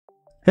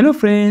Hello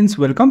friends,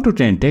 welcome to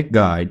TrendTech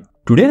Guide.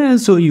 Today I'll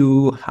show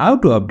you how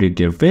to update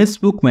your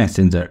Facebook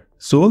Messenger.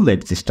 So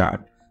let's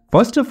start.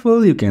 First of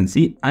all, you can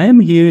see I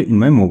am here in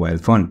my mobile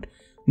phone.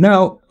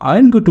 Now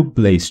I'll go to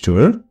Play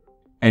Store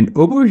and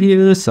over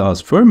here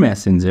search for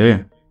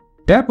Messenger.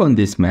 Tap on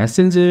this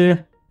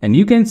Messenger and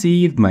you can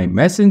see my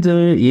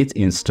Messenger is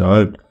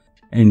installed.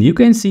 And you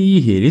can see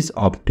here is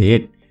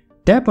update.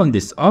 Tap on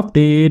this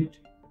update.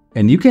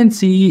 And you can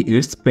see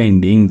it's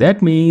pending.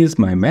 That means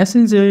my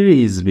Messenger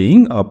is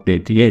being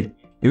updated.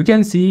 You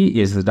can see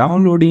it's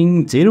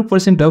downloading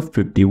 0% of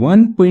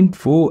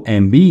 51.4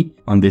 MB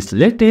on this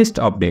latest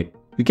update.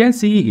 You can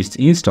see it's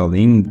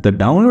installing. The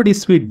download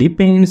speed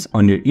depends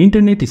on your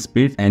internet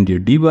speed and your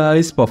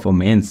device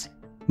performance.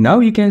 Now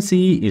you can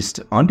see it's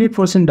 100%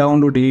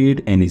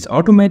 downloaded and is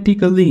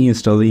automatically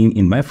installing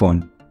in my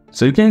phone.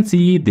 So you can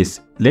see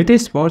this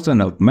latest version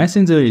of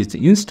Messenger is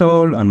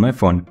installed on my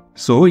phone.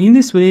 So in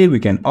this way we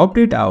can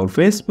update our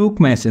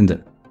Facebook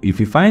Messenger. If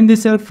you find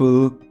this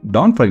helpful,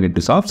 don't forget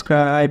to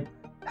subscribe.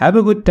 Have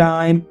a good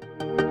time.